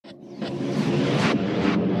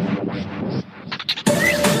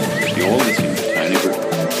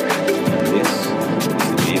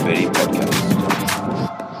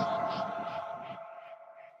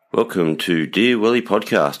welcome to Dear Willie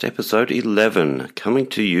Podcast, episode 11, coming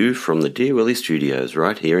to you from the Dear Willie studios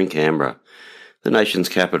right here in Canberra, the nation's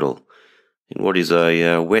capital, in what is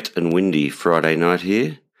a wet and windy Friday night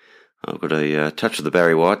here. I've got a touch of the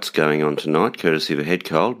Barry Whites going on tonight, courtesy of a head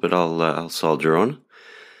cold, but I'll soldier on.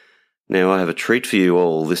 Now, I have a treat for you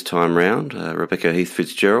all this time round. Rebecca Heath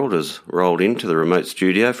Fitzgerald has rolled into the remote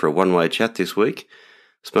studio for a one-way chat this week.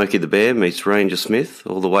 Smokey the Bear meets Ranger Smith,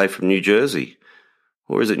 all the way from New Jersey.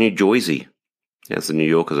 Or is it New Jersey, as the New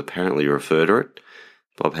Yorkers apparently refer to it?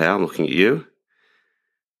 Bob Howe, I'm looking at you.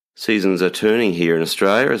 Seasons are turning here in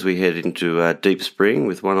Australia as we head into deep spring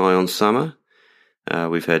with one eye on summer.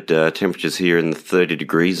 We've had temperatures here in the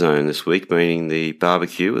 30-degree zone this week, meaning the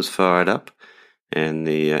barbecue is fired up, and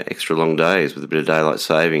the extra long days with a bit of daylight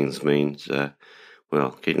savings means,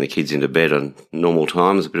 getting the kids into bed on normal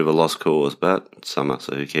time is a bit of a lost cause, but it's summer,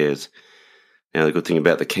 so who cares? Now, the good thing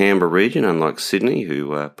about the Canberra region, unlike Sydney,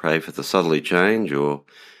 who pray for the southerly change, or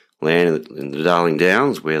land in the Darling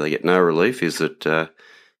Downs, where they get no relief, is that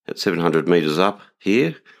at 700 metres up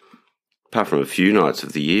here, apart from a few nights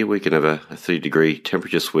of the year, we can have a 30-degree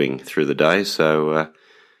temperature swing through the day, so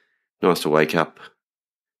nice to wake up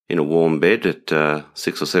in a warm bed at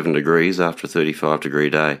 6 or 7 degrees after a 35-degree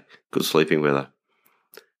day. Good sleeping weather.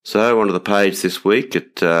 So, onto the page this week.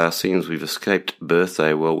 It seems we've escaped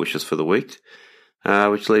birthday well wishes for the week,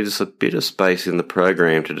 which leaves us a bit of space in the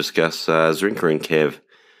program to discuss Zrinker and Kev,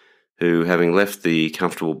 who, having left the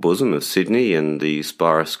comfortable bosom of Sydney and the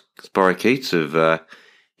spirochetes of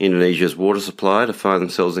Indonesia's water supply to find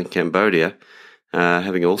themselves in Cambodia,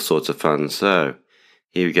 having all sorts of fun. So,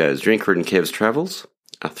 here we go. Zrinker and Kev's travels,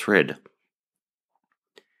 a thread.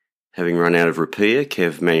 Having run out of rupiah,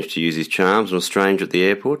 Kev managed to use his charms on a stranger at the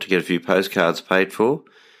airport to get a few postcards paid for.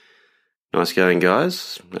 Nice going,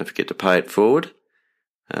 guys. Don't forget to pay it forward.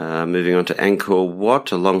 Moving on to Angkor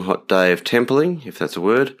Wat, a long hot day of templing, if that's a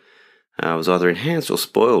word, was either enhanced or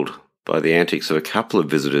spoiled by the antics of a couple of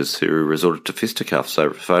visitors who resorted to fisticuffs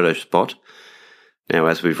over a photo spot. Now,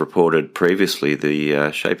 as we've reported previously, the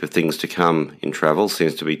shape of things to come in travel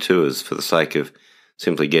seems to be tours for the sake of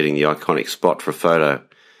simply getting the iconic spot for a photo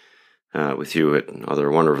with you at either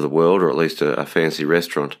a wonder of the world or at least a fancy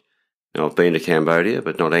restaurant. Now, I've been to Cambodia,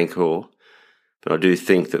 but not Angkor. But I do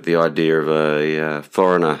think that the idea of a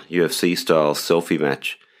foreigner UFC-style selfie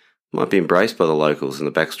match might be embraced by the locals in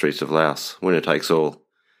the back streets of Laos. Winner takes all.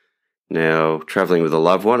 Now, travelling with a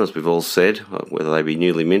loved one, as we've all said, whether they be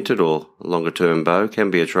newly minted or a longer-term beau, can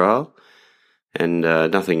be a trial. And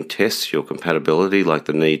nothing tests your compatibility like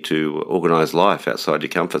the need to organise life outside your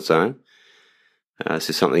comfort zone. This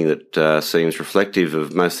is something that seems reflective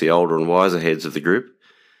of most of the older and wiser heads of the group.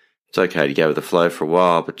 It's okay to go with the flow for a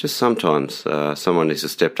while, but just sometimes someone needs to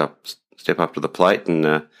step up to the plate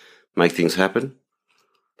and make things happen.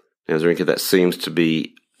 Now, Zrinka, that seems to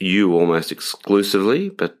be you almost exclusively,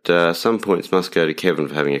 but some points must go to Kevin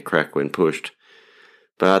for having a crack when pushed.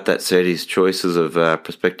 But that said, his choices of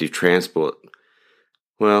prospective transport,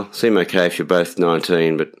 well, seem okay if you're both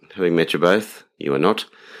 19, but having met you both, you are not.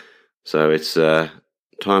 So it's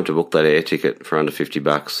time to book that air ticket for under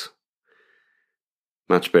 $50.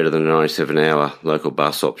 Much better than a 97-hour local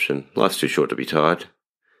bus option. Life's too short to be tired.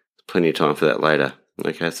 There's plenty of time for that later.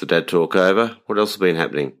 Okay, so dad talk over. What else has been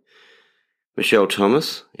happening? Michelle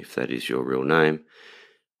Thomas, if that is your real name,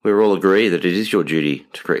 we all agree that it is your duty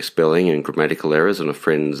to correct spelling and grammatical errors on a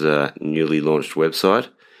friend's newly launched website.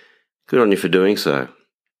 Good on you for doing so.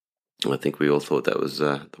 I think we all thought that was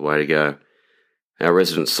the way to go. Our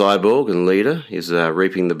resident cyborg and leader is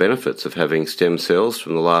reaping the benefits of having stem cells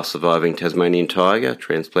from the last surviving Tasmanian tiger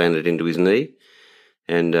transplanted into his knee,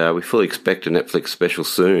 and we fully expect a Netflix special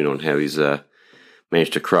soon on how he's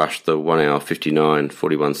managed to crush the 1 hour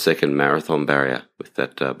 59:41 second marathon barrier with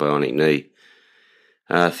that bionic knee.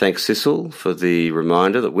 Thanks, Cecil, for the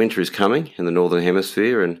reminder that winter is coming in the Northern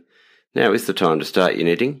Hemisphere, and now is the time to start your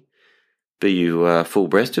knitting. Be you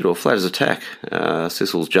full-breasted or flat as a tack.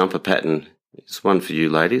 Cecil's jumper pattern is one for you,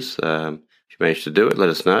 ladies. If you manage to do it, let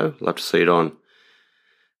us know. Love to see it on.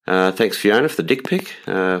 Thanks, Fiona, for the dick pic.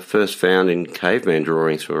 First found in caveman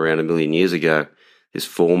drawings from around 1 million years ago. This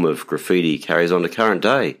form of graffiti carries on to current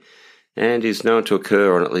day and is known to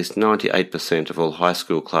occur on at least 98% of all high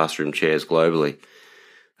school classroom chairs globally.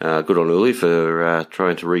 Good on Willie for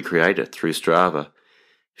trying to recreate it through Strava.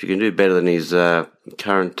 If you can do better than his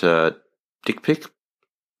current dick pic,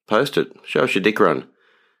 post it. Show us your dick run.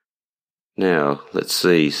 Now, let's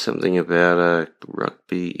see, something about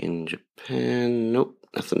rugby in Japan. Nope,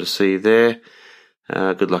 nothing to see there.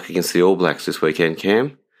 Good luck against the All Blacks this weekend,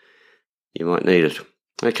 Cam. You might need it.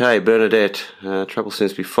 Okay, Bernadette, trouble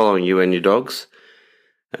seems to be following you and your dogs.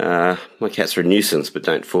 My cats are a nuisance, but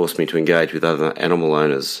don't force me to engage with other animal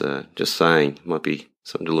owners. Just saying, might be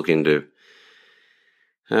something to look into.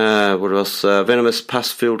 What else? Venomous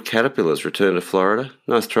pus-filled caterpillars return to Florida.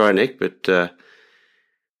 Nice try, Nick, but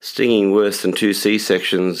stinging worse than 2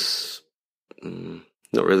 C-sections.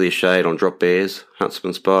 Not really a shade on drop bears,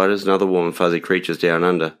 huntsman spiders, and other warm and fuzzy creatures down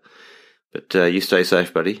under. But you stay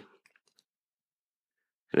safe, buddy.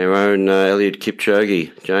 And our own Eliud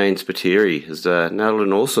Kipchoge, Jane Spiteri, has nailed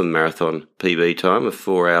an awesome marathon PB time of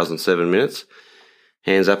 4 hours and 7 minutes.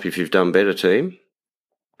 Hands up if you've done better, team.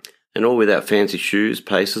 And all without fancy shoes,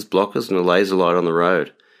 paces, blockers, and a laser light on the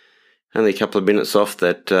road. Only a couple of minutes off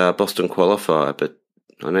that Boston qualifier, but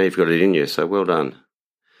I know you've got it in you, so well done.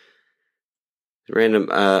 Random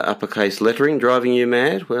uppercase lettering driving you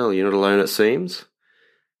mad? Well, you're not alone, it seems.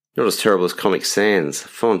 Not as terrible as Comic Sans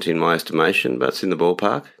font in my estimation, but it's in the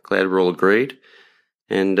ballpark. Glad we're all agreed.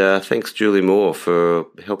 And thanks Julie Moore for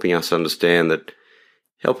helping us understand that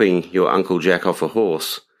helping your Uncle Jack off a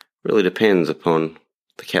horse really depends upon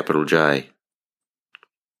the capital J.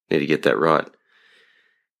 Need to get that right.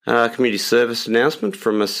 Community service announcement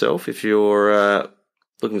from myself. If you're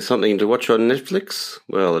looking for something to watch on Netflix,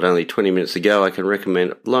 well, at only 20 minutes ago, I can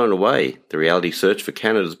recommend Blown Away, the reality search for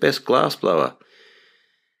Canada's best glassblower.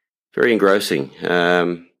 Very engrossing.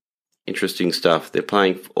 Interesting stuff. They're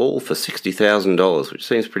playing all for $60,000, which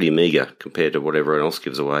seems pretty meagre compared to what everyone else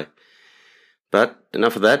gives away. But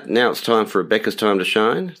enough of that. Now it's time for Rebecca's time to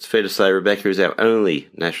shine. It's fair to say Rebecca is our only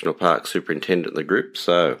National Park Superintendent in the group,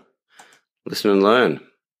 so listen and learn.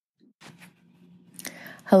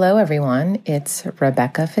 Hello, everyone. It's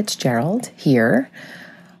Rebecca Fitzgerald here,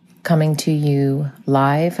 coming to you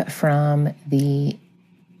live from the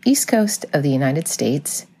East Coast of the United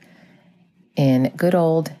States in good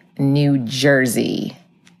old New Jersey.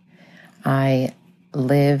 I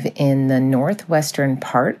live in the northwestern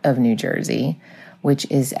part of New Jersey, which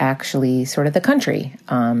is actually sort of the country.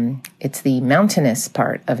 It's the mountainous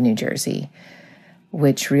part of New Jersey,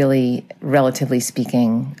 which really, relatively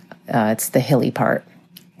speaking, it's the hilly part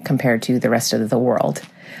compared to the rest of the world.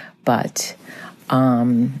 But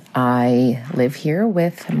I live here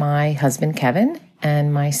with my husband, Kevin,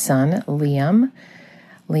 and my son, Liam.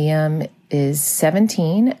 Liam is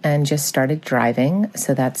 17 and just started driving,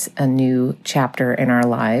 so that's a new chapter in our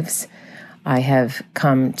lives. I have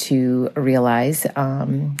come to realize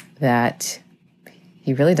that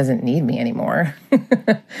he really doesn't need me anymore,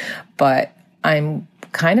 but I'm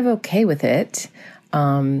kind of okay with it.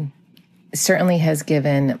 Certainly has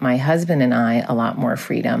given my husband and I a lot more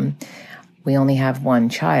freedom. We only have one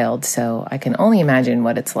child, so I can only imagine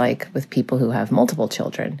what it's like with people who have multiple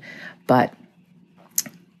children. But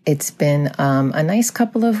it's been a nice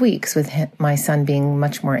couple of weeks with my son being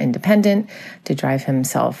much more independent to drive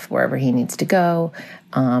himself wherever he needs to go.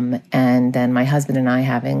 And then my husband and I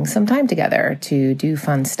having some time together to do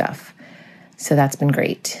fun stuff. So that's been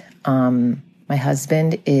great. My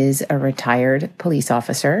husband is a retired police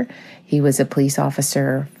officer. He was a police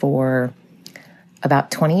officer for about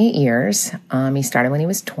 28 years. He started when he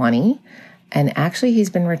was 20. And actually, he's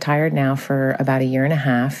been retired now for about a year and a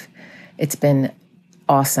half. It's been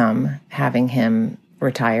awesome having him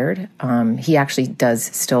retired. He actually does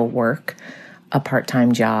still work a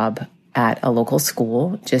part-time job at a local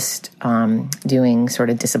school, just doing sort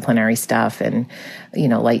of disciplinary stuff and,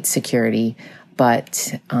 light security,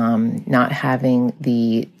 but not having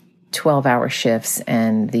the 12-hour shifts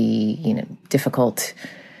and the, difficult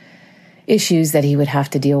issues that he would have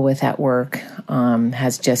to deal with at work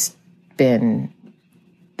has just been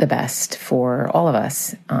the best for all of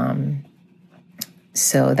us.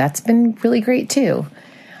 So that's been really great too.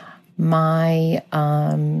 I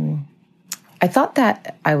thought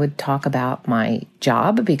that I would talk about my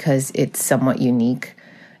job because it's somewhat unique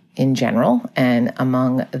in general and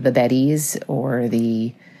among the Bettys or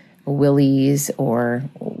the Willies or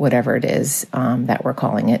whatever it is that we're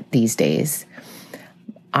calling it these days.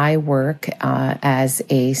 I work as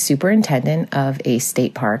a superintendent of a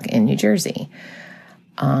state park in New Jersey.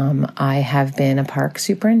 I have been a park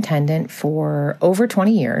superintendent for over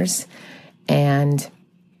 20 years and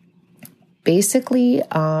basically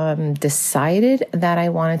decided that I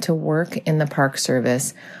wanted to work in the Park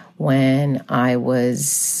Service when I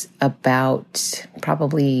was about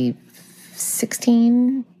probably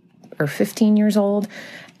 16 or 15 years old.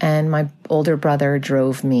 And my older brother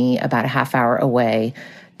drove me about a half hour away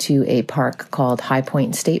to a park called High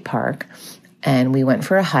Point State Park. And we went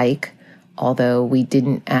for a hike. Although we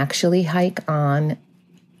didn't actually hike on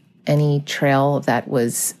any trail that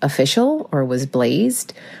was official or was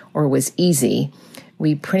blazed or was easy,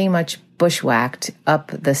 we pretty much bushwhacked up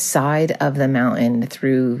the side of the mountain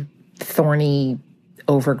through thorny,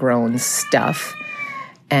 overgrown stuff.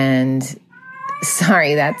 And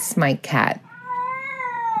sorry, that's my cat.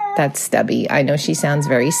 That's Stubby. I know she sounds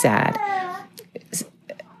very sad.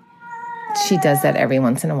 She does that every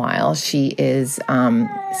once in a while. She is,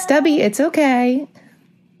 Stubby, it's okay.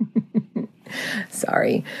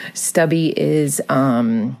 Sorry. Stubby is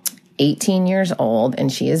 18 years old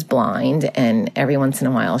and she is blind, and every once in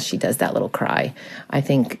a while she does that little cry. I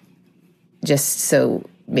think just so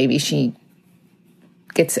maybe she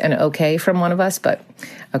gets an okay from one of us, but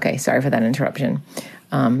okay, sorry for that interruption.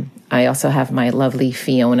 I also have my lovely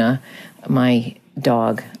Fiona, my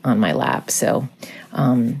dog, on my lap. So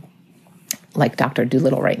like Dr.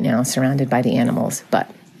 Dolittle right now, surrounded by the animals. But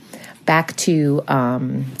back to our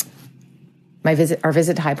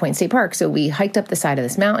visit to High Point State Park. So we hiked up the side of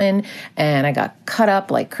this mountain, and I got cut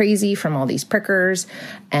up like crazy from all these prickers.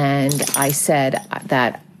 And I said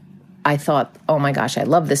that I thought, oh my gosh, I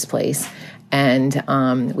love this place. And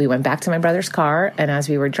we went back to my brother's car, and as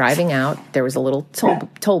we were driving out, there was a little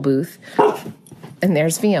toll booth, and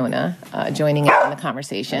there's Fiona joining in on the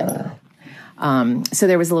conversation. So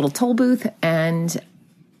there was a little toll booth, and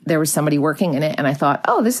there was somebody working in it, and I thought,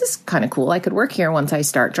 oh, this is kind of cool. I could work here once I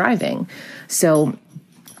start driving. So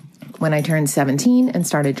when I turned 17 and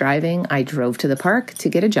started driving, I drove to the park to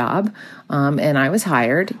get a job, and I was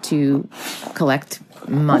hired to collect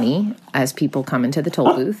money as people come into the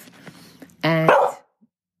toll booth. And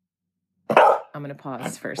I'm going to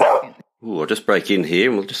pause for a second. Ooh, I'll just break in here,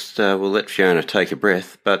 and we'll let Fiona take a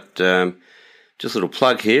breath. But just a little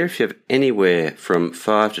plug here. If you have anywhere from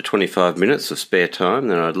 5 to 25 minutes of spare time,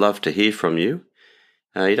 then I'd love to hear from you.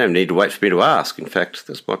 You don't need to wait for me to ask. In fact,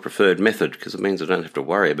 that's my preferred method because it means I don't have to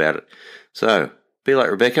worry about it. So, be like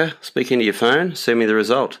Rebecca, speak into your phone, send me the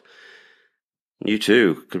result. You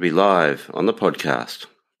too could be live on the podcast.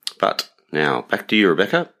 But now, back to you,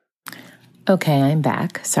 Rebecca. Okay, I'm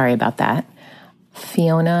back. Sorry about that.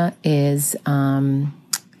 Fiona is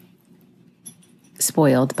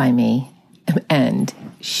spoiled by me, and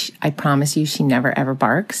I promise you she never ever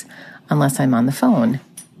barks unless I'm on the phone.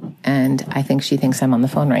 And I think she thinks I'm on the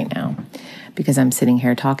phone right now because I'm sitting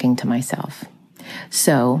here talking to myself.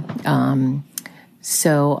 So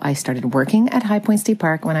I started working at High Point State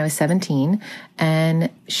Park when I was 17, and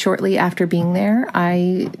shortly after being there,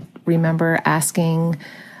 I remember asking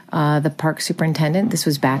the park superintendent, this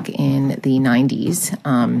was back in the 90s,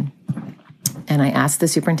 and I asked the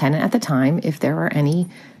superintendent at the time if there were any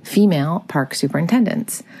female park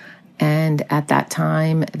superintendents. And at that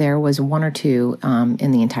time, there was one or two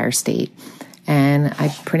in the entire state. And I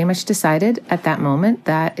pretty much decided at that moment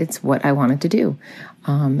that it's what I wanted to do.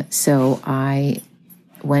 So I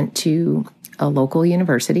went to a local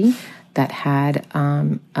university that had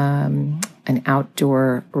an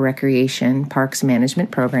outdoor recreation parks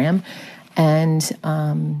management program, and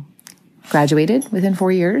graduated within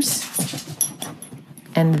 4 years,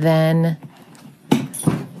 and then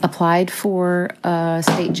applied for a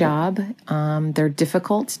state job. They're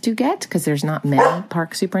difficult to get because there's not many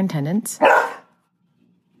park superintendents.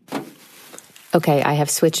 Okay, I have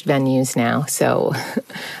switched venues now, so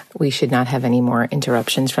we should not have any more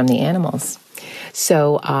interruptions from the animals.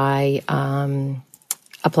 So I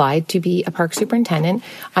applied to be a park superintendent.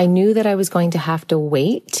 I knew that I was going to have to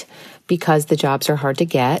wait because the jobs are hard to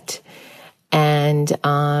get. And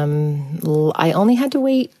I only had to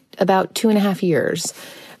wait about 2.5 years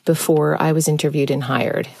before I was interviewed and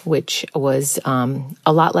hired, which was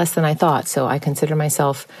a lot less than I thought. So I consider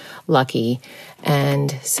myself lucky.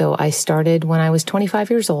 And so I started when I was 25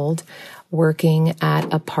 years old, working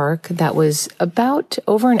at a park that was about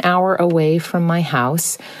over an hour away from my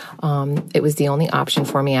house. It was the only option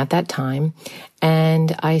for me at that time.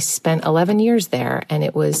 And I spent 11 years there, and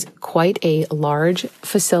it was quite a large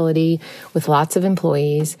facility with lots of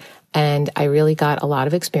employees, and I really got a lot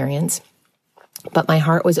of experience. But my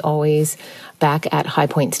heart was always back at High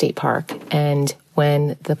Point State Park. And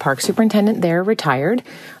when the park superintendent there retired,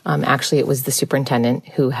 actually it was the superintendent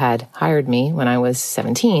who had hired me when I was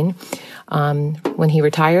 17. When he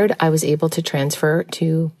retired, I was able to transfer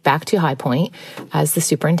back to High Point as the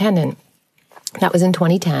superintendent. That was in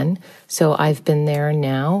 2010. So I've been there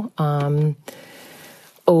now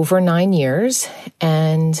over 9 years,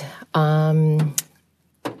 and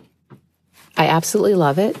I absolutely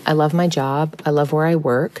love it. I love my job. I love where I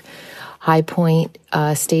work. High Point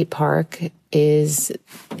State Park is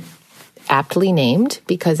aptly named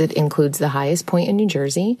because it includes the highest point in New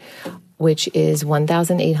Jersey, which is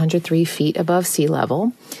 1,803 feet above sea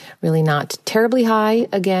level. Really not terribly high,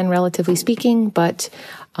 again, relatively speaking, but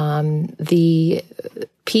the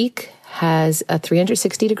peak has a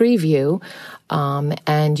 360-degree view,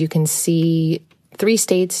 and you can see 3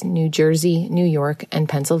 states, New Jersey, New York, and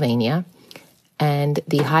Pennsylvania. And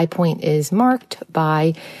the high point is marked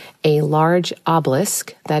by a large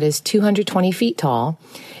obelisk that is 220 feet tall.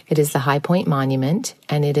 It is the High Point Monument,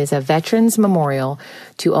 and it is a veterans memorial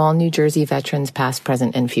to all New Jersey veterans past,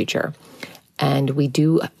 present, and future. And we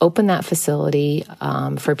do open that facility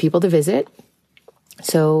for people to visit.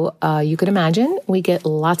 So you could imagine we get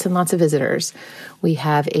lots and lots of visitors. We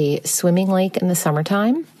have a swimming lake in the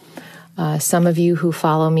summertime. Some of you who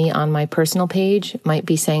follow me on my personal page might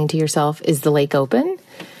be saying to yourself, is the lake open?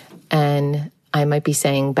 And I might be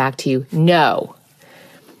saying back to you, no.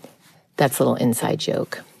 That's a little inside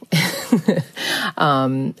joke.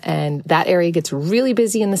 And that area gets really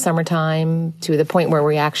busy in the summertime to the point where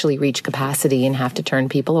we actually reach capacity and have to turn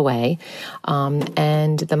people away.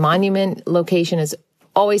 And the monument location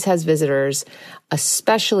always has visitors,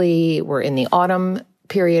 especially we're in the autumn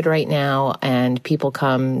period right now, and people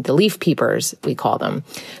come, the leaf peepers, we call them,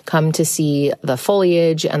 come to see the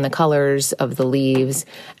foliage and the colors of the leaves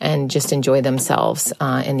and just enjoy themselves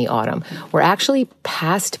in the autumn. We're actually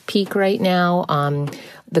past peak right now.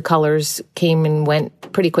 The colors came and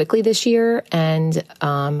went pretty quickly this year, and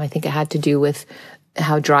I think it had to do with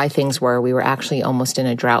how dry things were. We were actually almost in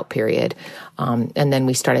a drought period. And then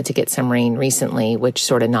we started to get some rain recently, which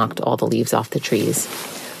sort of knocked all the leaves off the trees.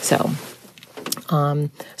 So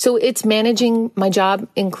it's managing, my job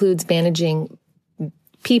includes managing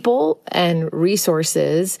people and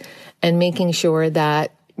resources and making sure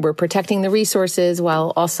that we're protecting the resources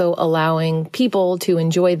while also allowing people to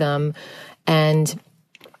enjoy them. And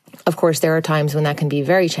of course, there are times when that can be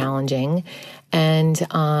very challenging. And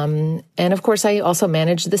of course, I also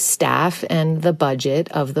manage the staff and the budget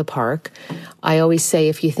of the park. I always say,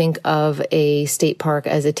 if you think of a state park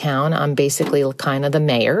as a town, I'm basically kind of the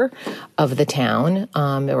mayor of the town.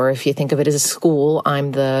 Or if you think of it as a school,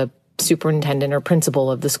 I'm the superintendent or principal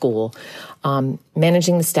of the school.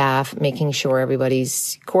 Managing the staff, making sure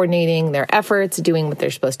everybody's coordinating their efforts, doing what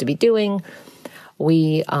they're supposed to be doing.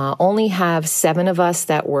 We only have 7 of us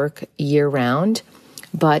that work year round.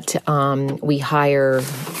 But we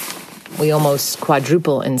almost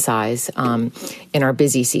quadruple in size in our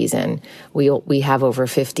busy season. We have over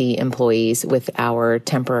 50 employees with our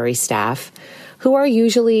temporary staff, who are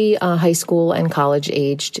usually high school and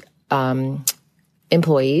college-aged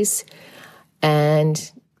employees.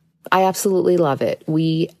 And I absolutely love it.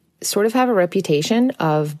 We sort of have a reputation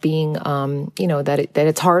of being, that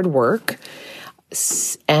it's hard work.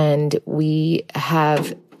 And we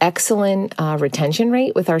have excellent retention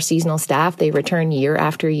rate with our seasonal staff. They return year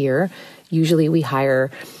after year. Usually we hire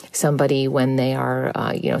somebody when they are,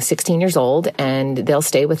 16 years old, and they'll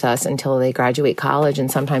stay with us until they graduate college, and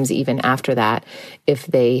sometimes even after that, if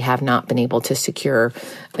they have not been able to secure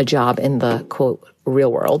a job in the, quote,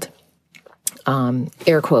 real world.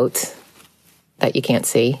 Air quotes that you can't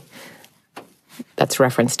see. That's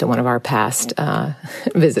reference to one of our past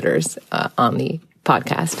visitors on the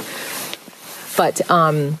podcast. But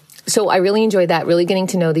so I really enjoyed that, really getting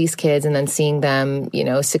to know these kids and then seeing them,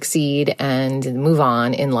 succeed and move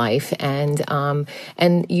on in life. And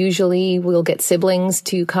usually we'll get siblings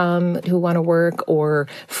to come who want to work, or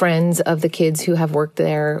friends of the kids who have worked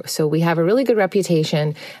there. So we have a really good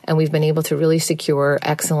reputation, and we've been able to really secure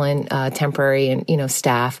excellent temporary and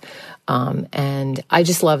staff. And I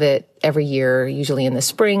just love it every year. Usually in the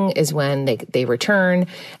spring is when they return,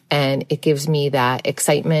 and it gives me that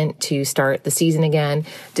excitement to start the season again,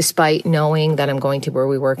 despite knowing that I'm going to be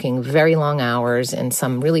working very long hours and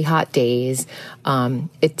some really hot days.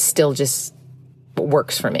 It still just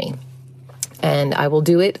works for me, and I will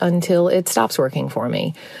do it until it stops working for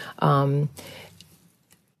me.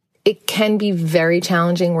 It can be very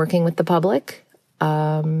challenging working with the public.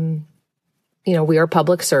 We are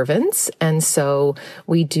public servants, and so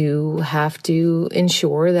we do have to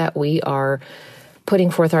ensure that we are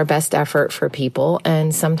putting forth our best effort for people,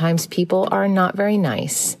 and sometimes people are not very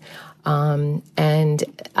nice. And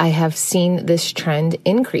I have seen this trend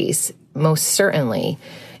increase, most certainly,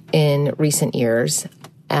 in recent years,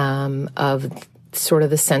 of sort of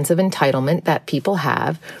the sense of entitlement that people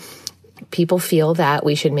have. People feel that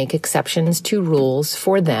we should make exceptions to rules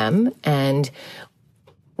for them, and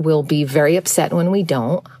will be very upset when we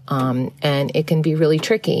don't. And it can be really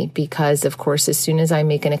tricky because, of course, as soon as I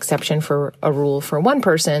make an exception for a rule for one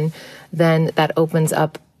person, then that opens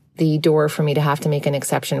up the door for me to have to make an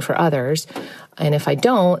exception for others. And if I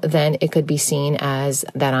don't, then it could be seen as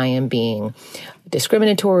that I am being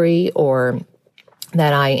discriminatory, or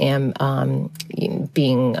that I am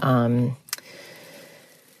being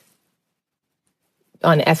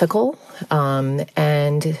unethical.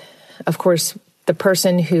 And of course, the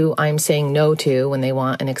person who I'm saying no to when they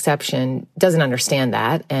want an exception doesn't understand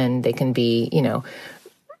that. And they can be,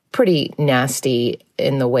 pretty nasty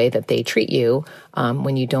in the way that they treat you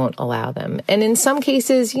when you don't allow them. And in some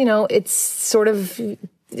cases, it's sort of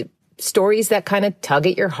stories that kind of tug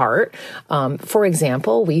at your heart. For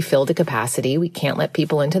example, we filled a capacity. We can't let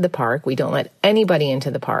people into the park. We don't let anybody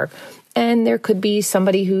into the park. And there could be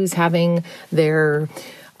somebody who's having their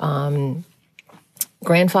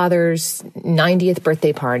grandfather's 90th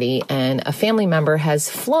birthday party, and a family member has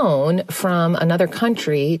flown from another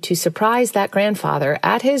country to surprise that grandfather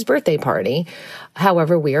at his birthday party.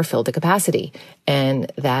 However, we are filled to capacity,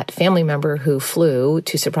 and that family member who flew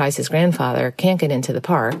to surprise his grandfather can't get into the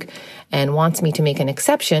park and wants me to make an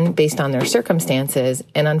exception based on their circumstances,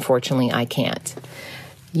 and unfortunately I can't.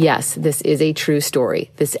 Yes, this is a true story.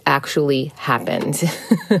 This actually happened.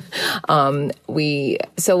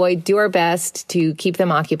 So I do our best to keep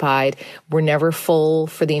them occupied. We're never full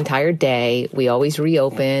for the entire day. We always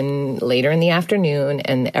reopen later in the afternoon,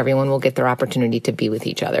 and everyone will get their opportunity to be with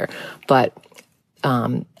each other. But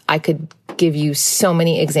I could give you so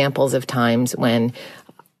many examples of times when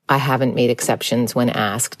I haven't made exceptions when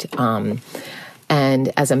asked. And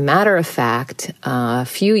as a matter of fact, a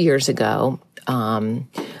few years ago,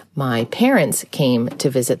 my parents came to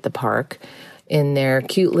visit the park in their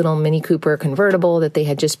cute little Mini Cooper convertible that they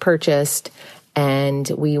had just purchased, and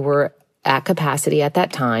we were at capacity at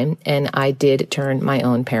that time, and I did turn my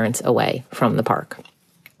own parents away from the park.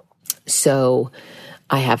 So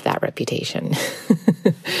I have that reputation.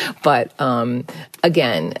 But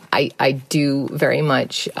again, I do very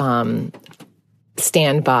much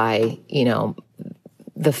stand by,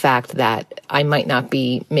 the fact that I might not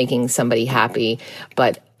be making somebody happy,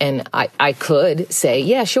 and I could say,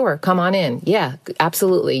 yeah, sure, come on in. Yeah,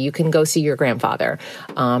 absolutely. You can go see your grandfather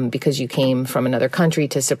because you came from another country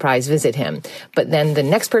to surprise visit him. But then the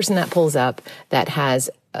next person that pulls up that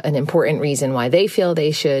has an important reason why they feel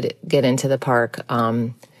they should get into the park,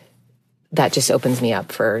 that just opens me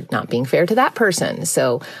up for not being fair to that person.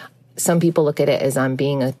 So some people look at it as I'm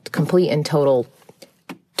being a complete and total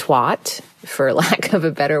twat, for lack of a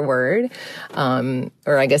better word,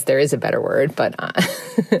 or I guess there is a better word, but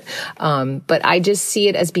I just see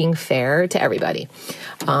it as being fair to everybody.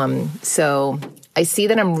 So I see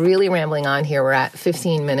that I'm really rambling on here. We're at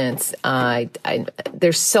 15 minutes.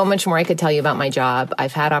 There's so much more I could tell you about my job.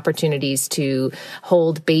 I've had opportunities to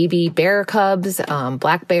hold baby bear cubs,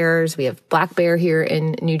 black bears. We have black bear here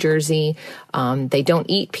in New Jersey. They don't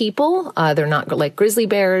eat people. They're not like grizzly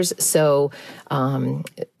bears. So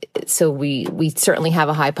we certainly have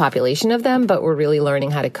a high population of them, but we're really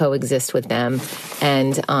learning how to coexist with them.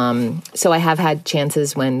 And so I have had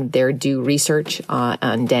chances when they're due research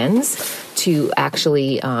on dens to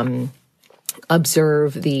actually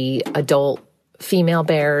observe the adult female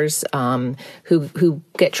bears who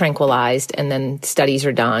get tranquilized, and then studies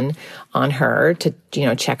are done on her to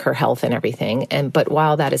check her health and everything. But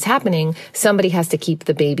while that is happening, somebody has to keep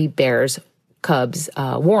the baby bears cubs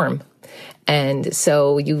warm. And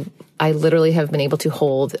so I literally have been able to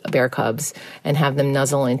hold bear cubs and have them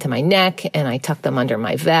nuzzle into my neck, and I tuck them under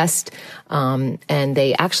my vest. And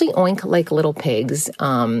they actually oink like little pigs.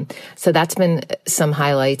 So that's been some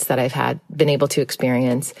highlights that I've been able to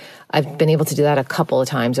experience. I've been able to do that a couple of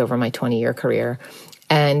times over my 20-year career.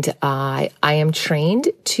 And I am trained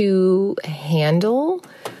to handle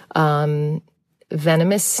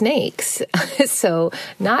venomous snakes. So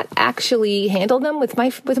not actually handle them with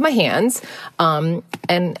my hands.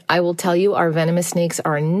 And I will tell you, our venomous snakes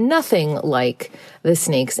are nothing like the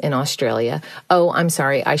snakes in Australia. Oh, I'm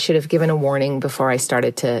sorry. I should have given a warning before I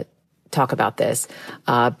started to talk about this.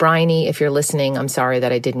 Bryony, if you're listening, I'm sorry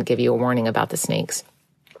that I didn't give you a warning about the snakes.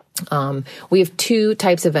 We have two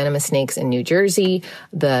types of venomous snakes in New Jersey,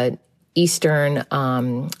 the eastern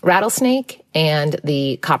rattlesnake and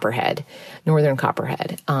the copperhead, northern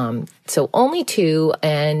copperhead. So only two,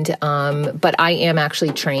 but I am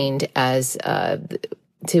actually trained as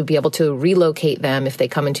to be able to relocate them if they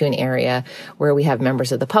come into an area where we have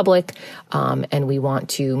members of the public, and we want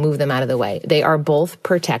to move them out of the way. They are both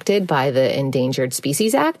protected by the Endangered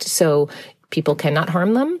Species Act, so people cannot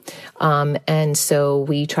harm them. And so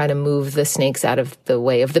we try to move the snakes out of the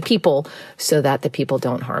way of the people so that the people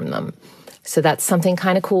don't harm them. So that's something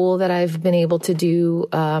kind of cool that I've been able to do.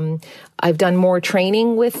 I've done more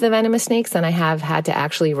training with the venomous snakes than I have had to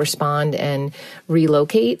actually respond and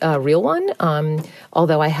relocate a real one.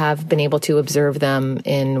 Although I have been able to observe them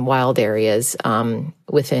in wild areas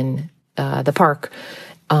within the park.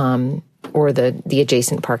 or the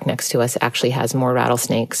adjacent park next to us actually has more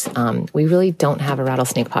rattlesnakes. We really don't have a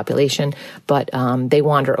rattlesnake population, but they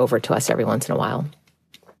wander over to us every once in a while.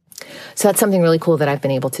 So that's something really cool that I've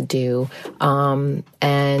been able to do.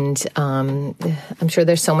 And I'm sure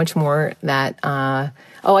there's so much more that,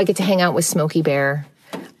 I get to hang out with Smokey Bear.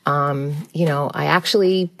 I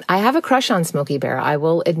have a crush on Smokey Bear. I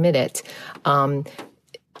will admit it.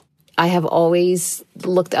 I have always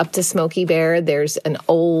looked up to Smokey Bear. There's an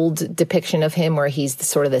old depiction of him where he's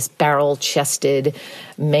sort of this barrel-chested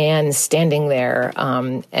man standing there.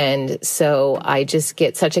 And so I just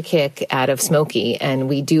get such a kick out of Smokey. And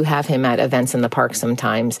we do have him at events in the park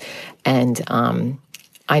sometimes. And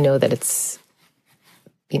I know that it's,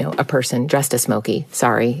 a person dressed as Smokey.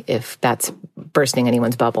 Sorry if that's bursting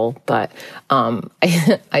anyone's bubble, but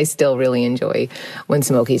I still really enjoy when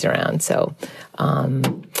Smokey's around. So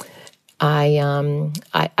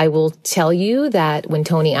I will tell you that when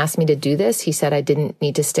Tony asked me to do this, he said I didn't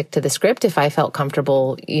need to stick to the script if I felt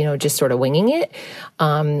comfortable, just sort of winging it.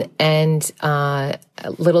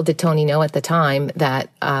 Little did Tony know at the time that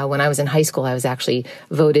when I was in high school, I was actually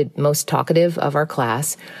voted most talkative of our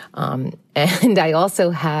class. And I also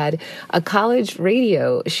had a college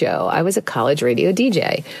radio show. I was a college radio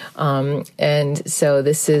DJ. And so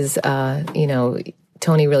this is,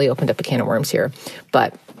 Tony really opened up a can of worms here.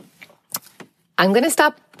 But I'm going to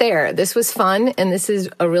stop there. This was fun, and this is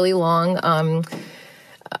a really long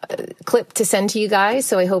clip to send to you guys,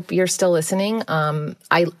 so I hope you're still listening.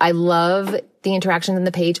 I love the interactions on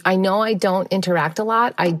the page. I know I don't interact a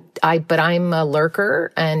lot, but I'm a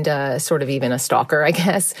lurker and sort of even a stalker, I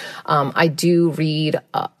guess. I do read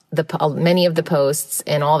many of the posts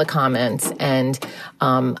and all the comments, and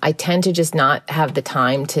I tend to just not have the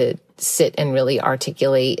time to sit and really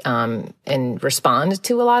articulate and respond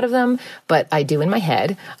to a lot of them, but I do in my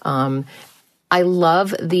head. I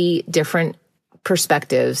love the different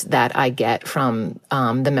perspectives that I get from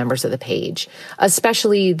the members of the page,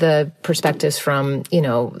 especially the perspectives from,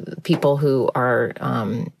 people who are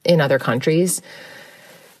in other countries.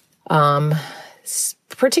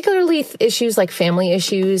 Particularly issues like family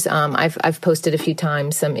issues. I've posted a few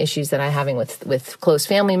times some issues that I'm having with close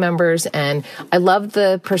family members. And I love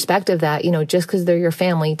the perspective that, just because they're your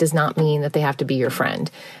family does not mean that they have to be your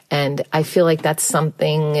friend. And I feel like that's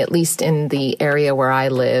something, at least in the area where I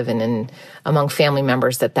live and among family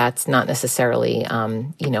members, that's not necessarily,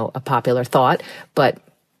 a popular thought. But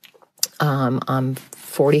I'm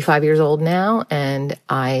 45 years old now, and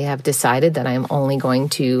I have decided that I am only going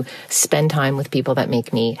to spend time with people that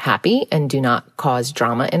make me happy and do not cause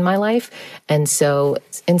drama in my life. And so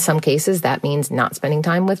in some cases, that means not spending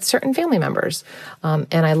time with certain family members.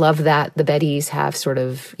 And I love that the Bettys have sort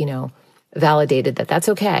of, validated that that's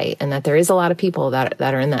okay, and that there is a lot of people that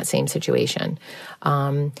are in that same situation.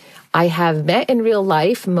 I have met in real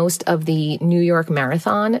life most of the New York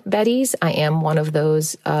Marathon Bettys. I am one of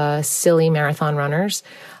those silly marathon runners.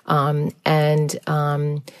 And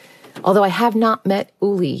although I have not met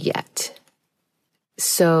Willie yet,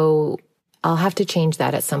 so I'll have to change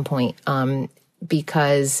that at some point.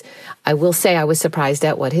 Because I will say I was surprised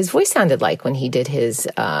at what his voice sounded like when he did his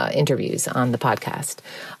interviews on the podcast.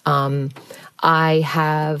 I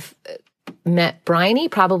have met Bryony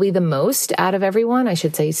probably the most out of everyone. I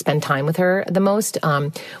should say spend time with her the most.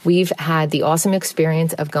 We've had the awesome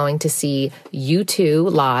experience of going to see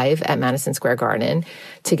U2 live at Madison Square Garden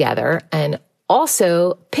together, and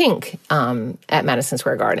also Pink at Madison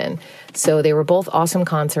Square Garden. So they were both awesome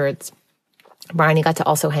concerts. Bryony got to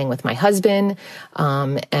also hang with my husband,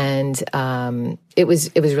 and it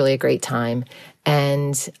was really a great time.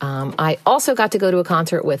 And I also got to go to a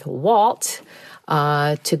concert with Walt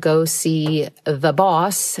to go see the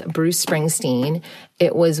boss, Bruce Springsteen.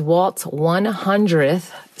 It was Walt's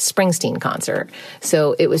 100th Springsteen concert,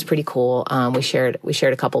 so it was pretty cool. We shared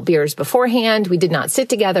a couple beers beforehand. We did not sit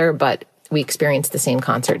together, but we experienced the same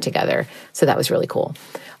concert together, so that was really cool.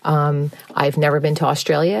 I've never been to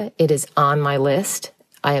Australia. It is on my list.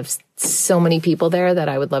 I have so many people there that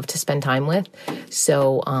I would love to spend time with.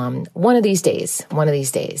 So one of these days,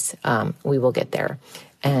 we will get there.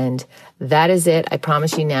 And that is it. I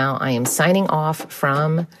promise you now, I am signing off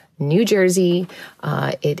from New Jersey.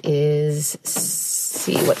 It is,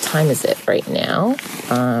 see, what time is it right now?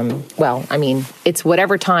 It's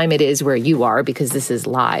whatever time it is where you are, because this is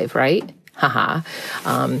live, right? Haha.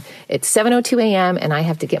 It's 7:02 a.m. and I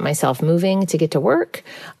have to get myself moving to get to work.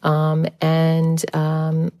 Everyone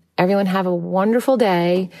have a wonderful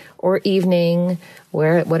day or evening,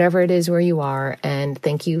 whatever it is where you are. And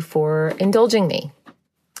thank you for indulging me.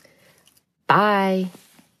 Bye.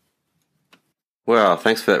 Well,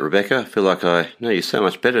 thanks for that, Rebecca. I feel like I know you so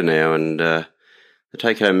much better now, and the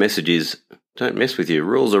take-home message is don't mess with you.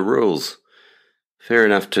 Rules are rules. Fair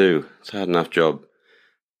enough too. It's a hard enough job.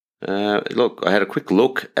 Look, I had a quick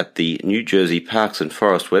look at the New Jersey Parks and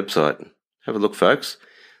Forest website. Have a look, folks.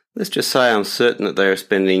 Let's just say I'm certain that they are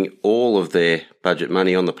spending all of their budget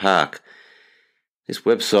money on the park. This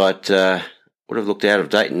website would have looked out of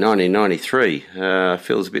date in 1993. I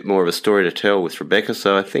feel there's a bit more of a story to tell with Rebecca,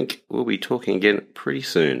 so I think we'll be talking again pretty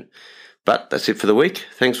soon. But that's it for the week.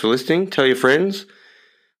 Thanks for listening. Tell your friends.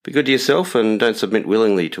 Be good to yourself and don't submit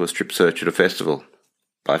willingly to a strip search at a festival.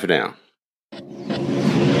 Bye for now.